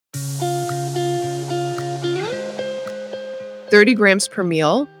30 grams per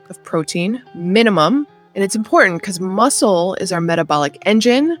meal of protein minimum. And it's important because muscle is our metabolic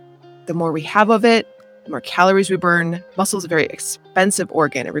engine. The more we have of it, the more calories we burn. Muscle is a very expensive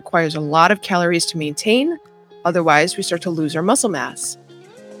organ. It requires a lot of calories to maintain. Otherwise, we start to lose our muscle mass.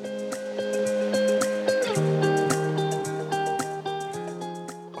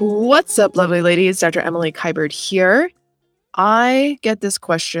 What's up, lovely ladies? Dr. Emily Kiberd here. I get this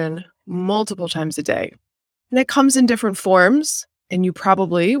question multiple times a day, and it comes in different forms. And you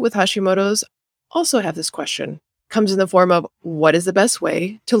probably, with Hashimoto's, also have this question. It comes in the form of, what is the best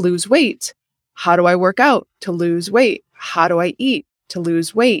way to lose weight? How do I work out to lose weight? How do I eat to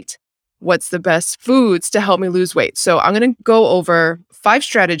lose weight? What's the best foods to help me lose weight? So I'm going to go over 5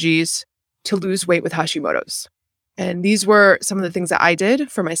 strategies to lose weight with Hashimoto's. And these were some of the things that I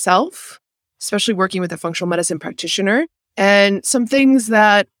did for myself, especially working with a functional medicine practitioner, and some things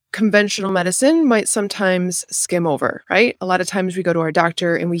that conventional medicine might sometimes skim over, right? A lot of times we go to our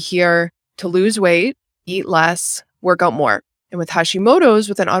doctor and we hear to lose weight, eat less, work out more. And with Hashimoto's,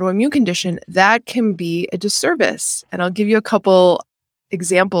 with an autoimmune condition, that can be a disservice. And I'll give you a couple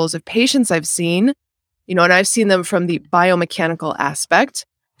examples of patients I've seen, and I've seen them from the biomechanical aspect,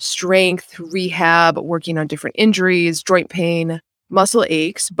 strength, rehab, working on different injuries, joint pain, muscle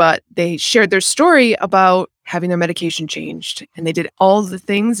aches, but they shared their story about having their medication changed. And they did all the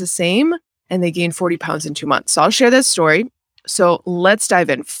things the same, and they gained 40 pounds in 2 months. So I'll share that story. So let's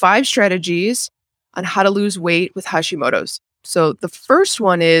dive in. 5 strategies on how to lose weight with Hashimoto's. So the first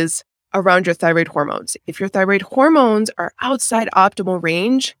one is around your thyroid hormones. If your thyroid hormones are outside optimal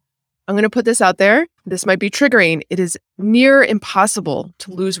range, I'm going to put this out there. This might be triggering. It is near impossible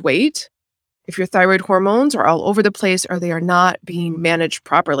to lose weight if your thyroid hormones are all over the place or they are not being managed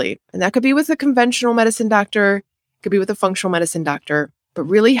properly. And that could be with a conventional medicine doctor, it could be with a functional medicine doctor, but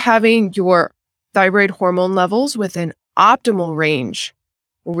really having your thyroid hormone levels within optimal range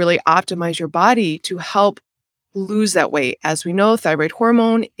will really optimize your body to help lose that weight. As we know, thyroid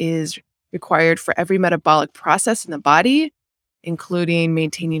hormone is required for every metabolic process in the body, including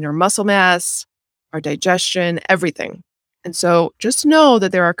maintaining our muscle mass, our digestion, everything. And so just know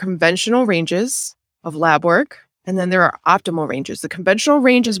that there are conventional ranges of lab work, and then there are optimal ranges. The conventional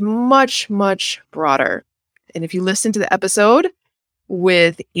range is much, much broader. And if you listen to the episode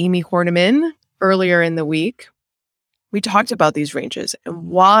with Amy Horniman earlier in the week, we talked about these ranges and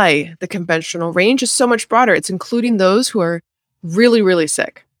why the conventional range is so much broader. It's including those who are really, really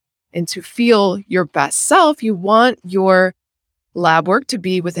sick. And to feel your best self, you want your lab work to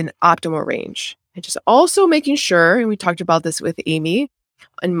be within optimal range. And just also making sure, and we talked about this with Amy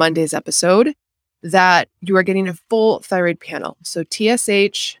on Monday's episode, that you are getting a full thyroid panel. So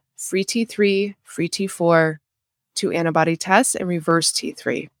TSH, free T3, free T4, 2 antibody tests, and reverse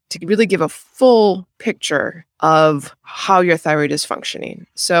T3 to really give a full picture of how your thyroid is functioning.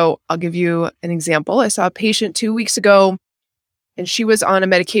 So I'll give you an example. I saw a patient 2 weeks ago, and she was on a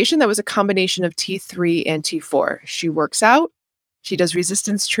medication that was a combination of T3 and T4. She works out. She does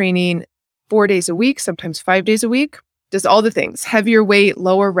resistance training 4 days a week, sometimes 5 days a week, does all the things, heavier weight,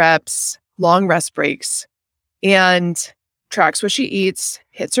 lower reps, long rest breaks, and tracks what she eats,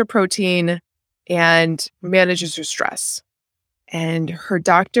 hits her protein, and manages her stress. And her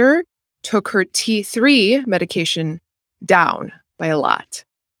doctor took her T3 medication down by a lot.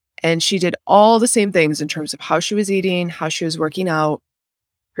 And she did all the same things in terms of how she was eating, how she was working out,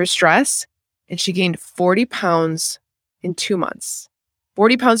 her stress, and she gained 40 pounds in 2 months.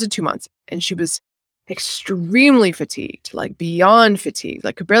 40 pounds in 2 months. And she was extremely fatigued, like beyond fatigued,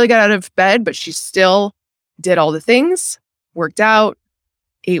 like could barely get out of bed, but she still did all the things, worked out,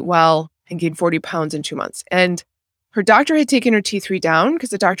 ate well, and gained 40 pounds in 2 months. And her doctor had taken her T3 down because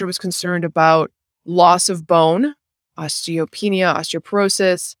the doctor was concerned about loss of bone, osteopenia,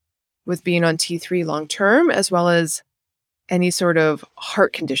 osteoporosis, with being on T3 long-term, as well as any sort of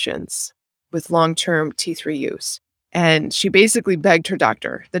heart conditions with long-term T3 use. And she basically begged her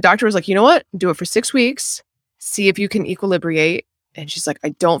doctor. The doctor was like, you know what? Do it for 6 weeks. See if you can equilibrate. And she's like, I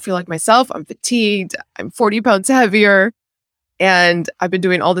don't feel like myself. I'm fatigued. I'm 40 pounds heavier. And I've been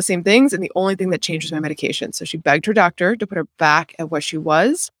doing all the same things. And the only thing that changed was my medication. So she begged her doctor to put her back at what she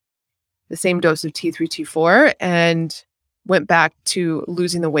was, the same dose of T3, T4, and went back to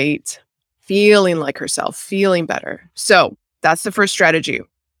losing the weight, feeling like herself, feeling better. So that's the first strategy.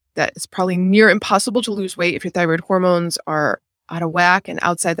 That it's probably near impossible to lose weight if your thyroid hormones are out of whack and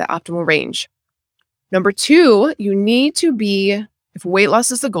outside the optimal range. Number 2, you need to be, if weight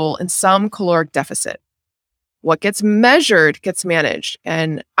loss is the goal, in some caloric deficit. What gets measured gets managed.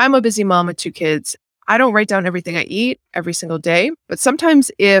 And I'm a busy mom with 2 kids. I don't write down everything I eat every single day. But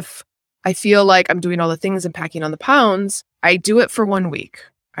sometimes if I feel like I'm doing all the things and packing on the pounds, I do it for 1 week.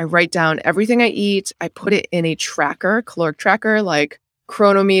 I write down everything I eat. I put it in a tracker, caloric tracker like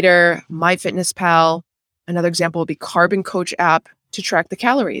Chronometer, MyFitnessPal. Another example would be Carbon Coach app to track the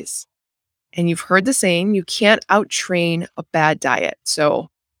calories. And you've heard the saying, you can't out-train a bad diet. So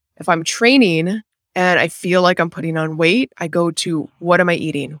if I'm training and I feel like I'm putting on weight, I go to what am I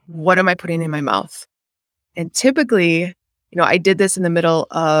eating? What am I putting in my mouth? And typically, I did this in the middle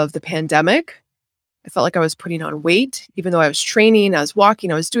of the pandemic. I felt like I was putting on weight, even though I was training, I was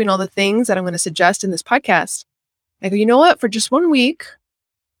walking, I was doing all the things that I'm going to suggest in this podcast. I go, you know what? For just 1 week,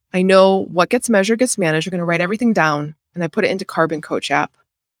 I know what gets measured gets managed. We're going to write everything down. And I put it into Carbon Coach app.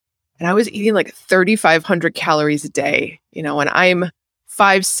 And I was eating like 3,500 calories a day, and I'm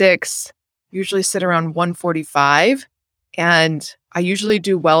 5'6", usually sit around 145. And I usually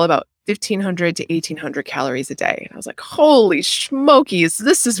do well about 1,500 to 1,800 calories a day. And I was like, holy smokies,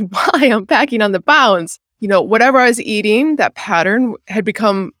 this is why I'm packing on the pounds. Whatever I was eating, that pattern had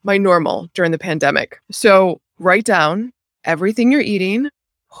become my normal during the pandemic. So write down everything you're eating,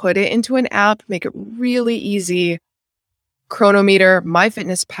 put it into an app, make it really easy. Chronometer,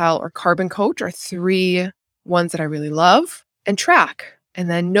 MyFitnessPal, or Carbon Coach are 3 ones that I really love, and track. And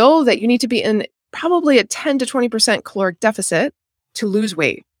then know that you need to be in probably a 10 to 20% caloric deficit to lose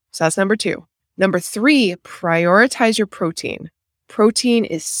weight. So that's number 2. Number 3, prioritize your protein. Protein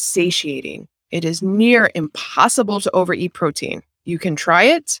is satiating. It is near impossible to overeat protein. You can try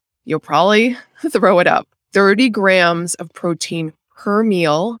it. You'll probably throw it up. 30 grams of protein per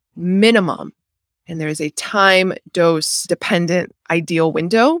meal minimum. And there's a time dose dependent ideal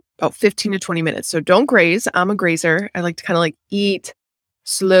window, about 15 to 20 minutes. So don't graze. I'm a grazer. I like to kind of eat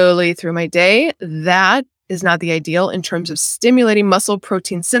slowly through my day. That is not the ideal in terms of stimulating muscle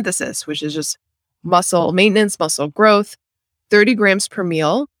protein synthesis, which is just muscle maintenance, muscle growth. 30 grams per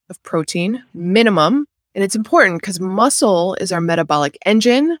meal of protein minimum. And it's important because muscle is our metabolic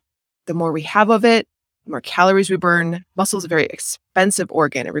engine. The more we have of it, the more calories we burn. Muscle is a very expensive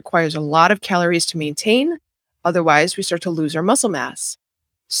organ. It requires a lot of calories to maintain. Otherwise, we start to lose our muscle mass.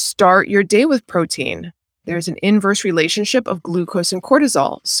 Start your day with protein. There's an inverse relationship of glucose and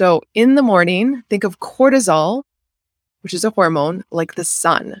cortisol. So in the morning, think of cortisol, which is a hormone, like the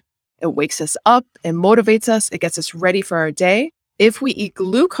sun. It wakes us up and motivates us. It gets us ready for our day. If we eat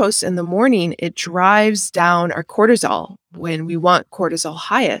glucose in the morning, it drives down our cortisol when we want cortisol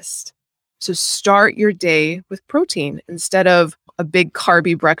highest. So start your day with protein instead of a big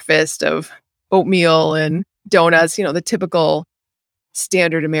carby breakfast of oatmeal and donuts, the typical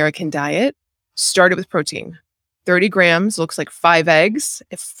standard American diet. Start it with protein. 30 grams looks like 5 eggs.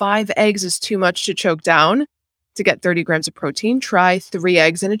 If 5 eggs is too much to choke down to get 30 grams of protein, try 3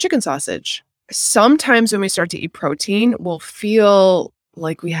 eggs and a chicken sausage. Sometimes when we start to eat protein, we'll feel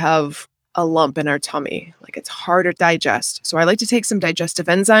like we have a lump in our tummy, like it's hard to digest. So I like to take some digestive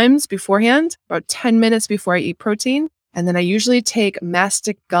enzymes beforehand, about 10 minutes before I eat protein. And then I usually take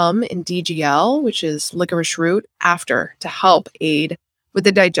mastic gum and DGL, which is licorice root, after to help aid with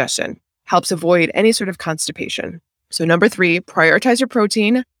the digestion, helps avoid any sort of constipation. So number 3, prioritize your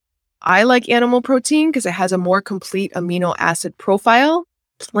protein. I like animal protein because it has a more complete amino acid profile.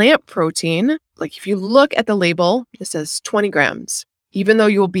 Plant protein, like if you look at the label, it says 20 grams. Even though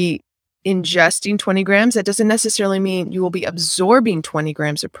you will be ingesting 20 grams, that doesn't necessarily mean you will be absorbing 20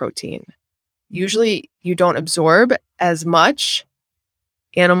 grams of protein. Usually you don't absorb as much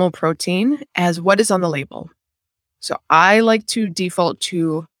animal protein as what is on the label. So I like to default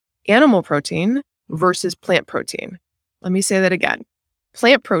to animal protein versus plant protein. Let me say that again.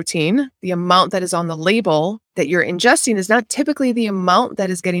 Plant protein, the amount that is on the label that you're ingesting, is not typically the amount that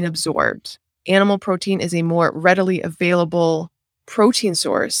is getting absorbed. Animal protein is a more readily available protein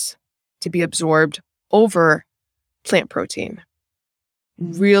source to be absorbed over plant protein.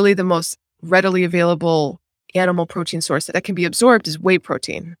 Really, the most readily available animal protein source that can be absorbed is whey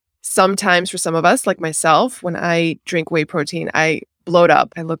protein. Sometimes for some of us, like myself, when I drink whey protein, I bloat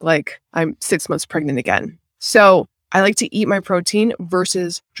up. I look like I'm 6 months pregnant again. So I like to eat my protein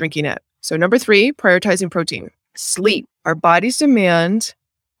versus drinking it. So number 3, prioritizing protein. Sleep. Our body's demand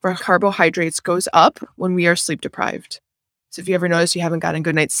for carbohydrates goes up when we are sleep deprived. So if you ever notice you haven't gotten a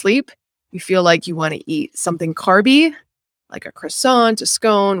good night's sleep, you feel like you want to eat something carby, like a croissant, a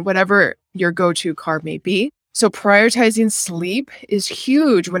scone, whatever your go-to carb may be. So prioritizing sleep is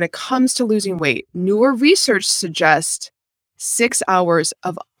huge when it comes to losing weight. Newer research suggests 6 hours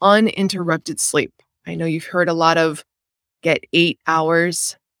of uninterrupted sleep. I know you've heard a lot of get 8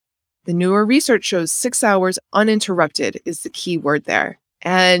 hours. The newer research shows 6 hours uninterrupted is the key word there.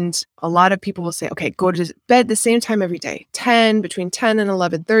 And a lot of people will say, okay, go to bed the same time every day, between 10 and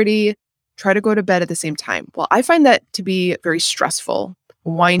 11:30. try to go to bed at the same time. Well, I find that to be very stressful.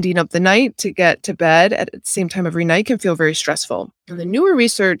 Winding up the night to get to bed at the same time every night can feel very stressful. And the newer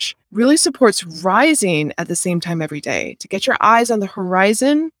research really supports rising at the same time every day to get your eyes on the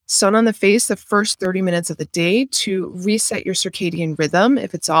horizon, sun on the face the first 30 minutes of the day to reset your circadian rhythm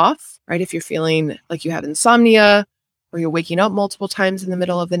if it's off, right? If you're feeling like you have insomnia or you're waking up multiple times in the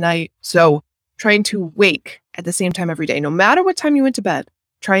middle of the night. So trying to wake at the same time every day, no matter what time you went to bed,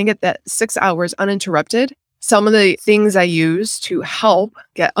 try and get that 6 hours uninterrupted. Some of the things I use to help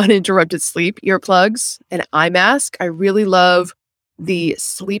get uninterrupted sleep, earplugs, an eye mask. I really love the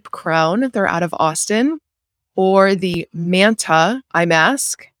Sleep Crown. They're out of Austin. Or the Manta eye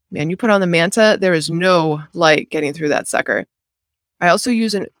mask. Man, you put on the Manta, there is no light getting through that sucker. I also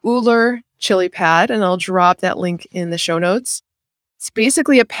use an Uller chili pad, and I'll drop that link in the show notes. It's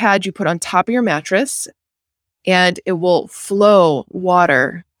basically a pad you put on top of your mattress, and it will flow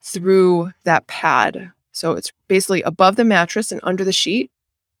water through that pad. So it's basically above the mattress and under the sheet.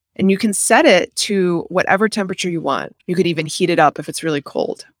 And you can set it to whatever temperature you want. You could even heat it up if it's really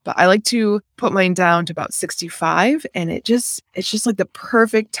cold. But I like to put mine down to about 65, and it's just like the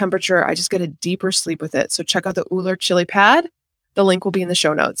perfect temperature. I just get a deeper sleep with it. So check out the Uller chili pad. The link will be in the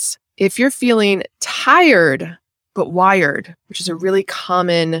show notes. If you're feeling tired but wired, which is a really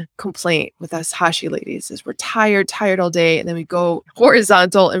common complaint with us Hashi ladies, is we're tired all day, and then we go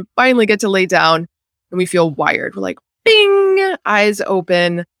horizontal and finally get to lay down and we feel wired. We're like, bing, eyes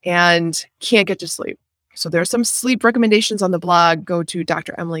open, and can't get to sleep. So there are some sleep recommendations on the blog. Go to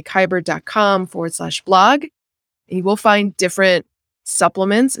dremilykiberd.com/blog, and you will find different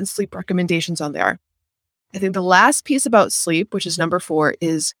supplements and sleep recommendations on there. I think the last piece about sleep, which is number 4,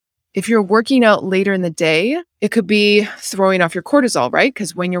 is if you're working out later in the day, it could be throwing off your cortisol, right?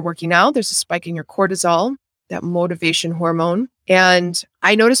 Because when you're working out, there's a spike in your cortisol, that motivation hormone. And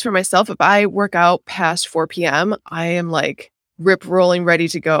I notice for myself, if I work out past 4 p.m., I am like rip rolling ready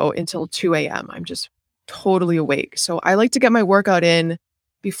to go until 2 a.m. I'm just totally awake. So I like to get my workout in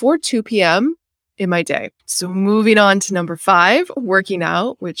before 2 p.m. in my day. So moving on to number 5, working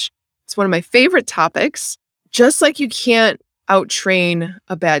out, which is one of my favorite topics. Just like you can't out-train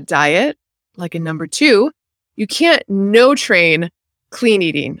a bad diet, like in number 2, you can't no-train clean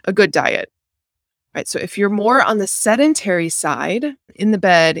eating, a good diet. Right. So if you're more on the sedentary side, in the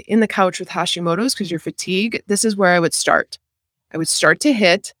bed, in the couch with Hashimoto's because you're fatigued, this is where I would start. I would start to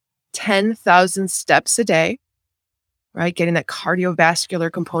hit 10,000 steps a day, right? Getting that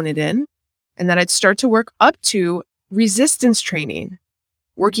cardiovascular component in. And then I'd start to work up to resistance training,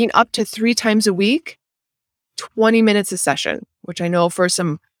 working up to 3 times a week, 20 minutes a session, which I know for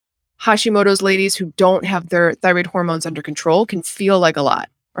some Hashimoto's ladies who don't have their thyroid hormones under control can feel like a lot,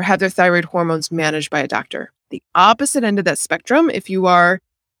 or have their thyroid hormones managed by a doctor. The opposite end of that spectrum, if you are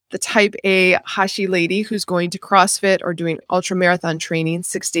the type A Hashi lady who's going to CrossFit or doing ultra marathon training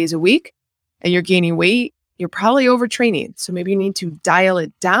 6 days a week and you're gaining weight, you're probably overtraining. So maybe you need to dial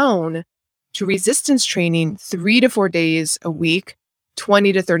it down to resistance training 3 to 4 days a week,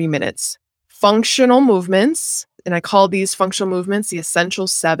 20 to 30 minutes. Functional movements, and I call these functional movements the essential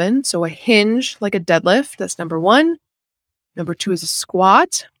 7. So a hinge like a deadlift, that's number 1. Number 2 is a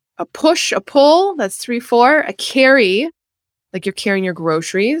squat, a push, a pull, that's 3, 4, a carry, like you're carrying your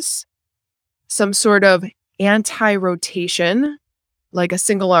groceries, some sort of anti-rotation, like a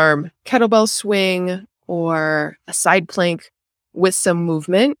single arm kettlebell swing or a side plank with some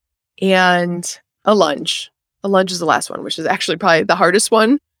movement, and a lunge. A lunge is the last one, which is actually probably the hardest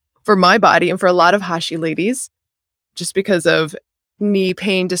one for my body and for a lot of Hashi ladies, just because of knee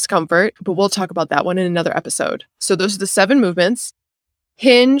pain, discomfort, but we'll talk about that one in another episode. So those are the 7 movements: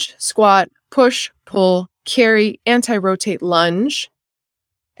 hinge, squat, push, pull, carry, anti-rotate, lunge.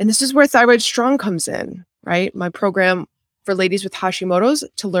 And this is where Thyroid Strong comes in, right? My program for ladies with Hashimoto's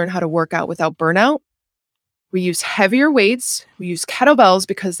to learn how to work out without burnout. We use heavier weights. We use kettlebells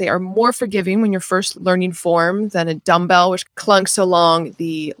because they are more forgiving when you're first learning form than a dumbbell, which clunks along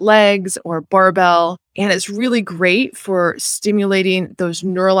the legs, or barbell. And it's really great for stimulating those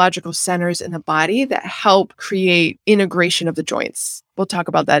neurological centers in the body that help create integration of the joints. We'll talk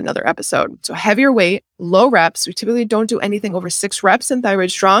about that in another episode. So heavier weight, low reps. We typically don't do anything over 6 reps in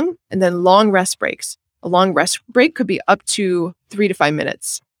Thyroid Strong, and then long rest breaks. A long rest break could be up to 3 to 5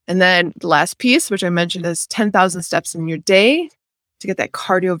 minutes. And then the last piece, which I mentioned, is 10,000 steps in your day to get that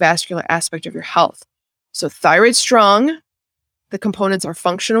cardiovascular aspect of your health. So Thyroid Strong, the components are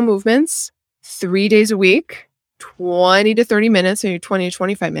functional movements, 3 days a week, 20 to 30 minutes, maybe 20 to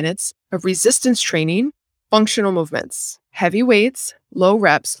 25 minutes of resistance training, functional movements, heavy weights, low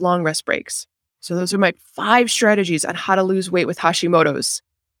reps, long rest breaks. So those are my 5 strategies on how to lose weight with Hashimoto's.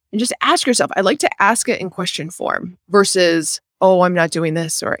 And just ask yourself. I like to ask it in question form versus, oh, I'm not doing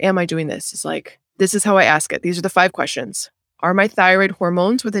this or am I doing this? It's like, this is how I ask it. These are the 5 questions. Are my thyroid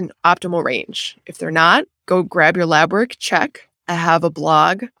hormones within optimal range? If they're not, go grab your lab work, check. I have a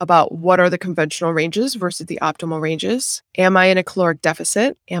blog about what are the conventional ranges versus the optimal ranges. Am I in a caloric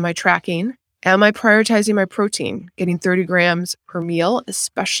deficit? Am I tracking? Am I prioritizing my protein, getting 30 grams per meal,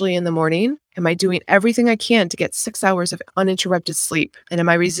 especially in the morning? Am I doing everything I can to get 6 hours of uninterrupted sleep? And am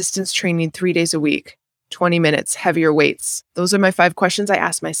I resistance training 3 days a week, 20 minutes, heavier weights? Those are my 5 questions I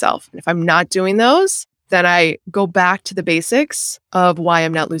ask myself. And if I'm not doing those, then I go back to the basics of why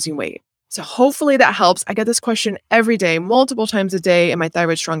I'm not losing weight. So hopefully that helps. I get this question every day, multiple times a day in my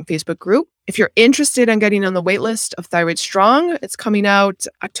Thyroid Strong Facebook group. If you're interested in getting on the waitlist of Thyroid Strong, it's coming out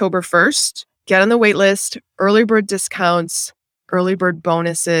October 1st. Get on the waitlist, early bird discounts, early bird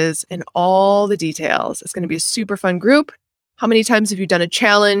bonuses, and all the details. It's going to be a super fun group. How many times have you done a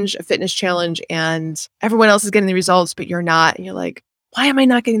challenge, a fitness challenge, and everyone else is getting the results, but you're not? And you're like, why am I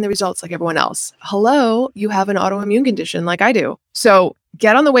not getting the results like everyone else? Hello, you have an autoimmune condition like I do. So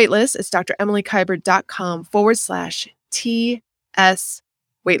get on the waitlist. It's dremilykyberd.com/TS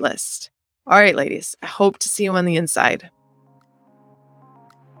waitlist. All right, ladies, I hope to see you on the inside.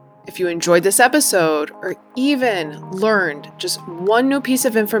 If you enjoyed this episode or even learned just one new piece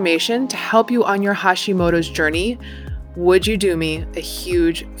of information to help you on your Hashimoto's journey, would you do me a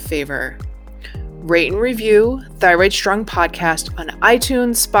huge favor? Rate and review Thyroid Strong Podcast on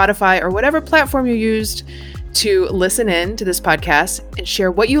iTunes, Spotify, or whatever platform you used to listen in to this podcast, and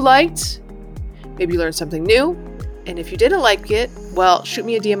share what you liked. Maybe you learned something new. And if you didn't like it, well, shoot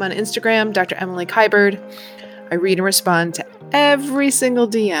me a DM on Instagram, Dr. Emily Kyberd. I read and respond to every single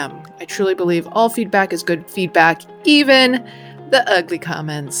DM. I truly believe all feedback is good feedback, even the ugly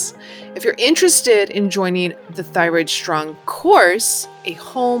comments. If you're interested in joining the Thyroid Strong course, a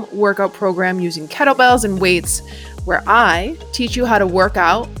home workout program using kettlebells and weights where I teach you how to work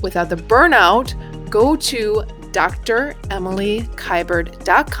out without the burnout, go to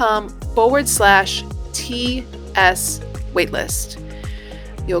dremilykyberd.com/TS waitlist.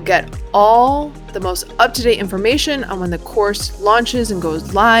 You'll get all the most up-to-date information on when the course launches and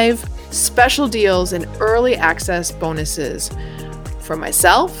goes live, special deals, and early access bonuses for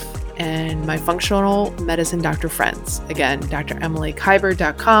myself and my functional medicine doctor friends. Again,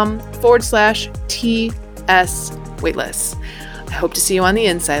 dremilykyberd.com/TS waitlist. I hope to see you on the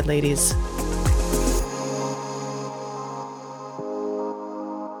inside, ladies.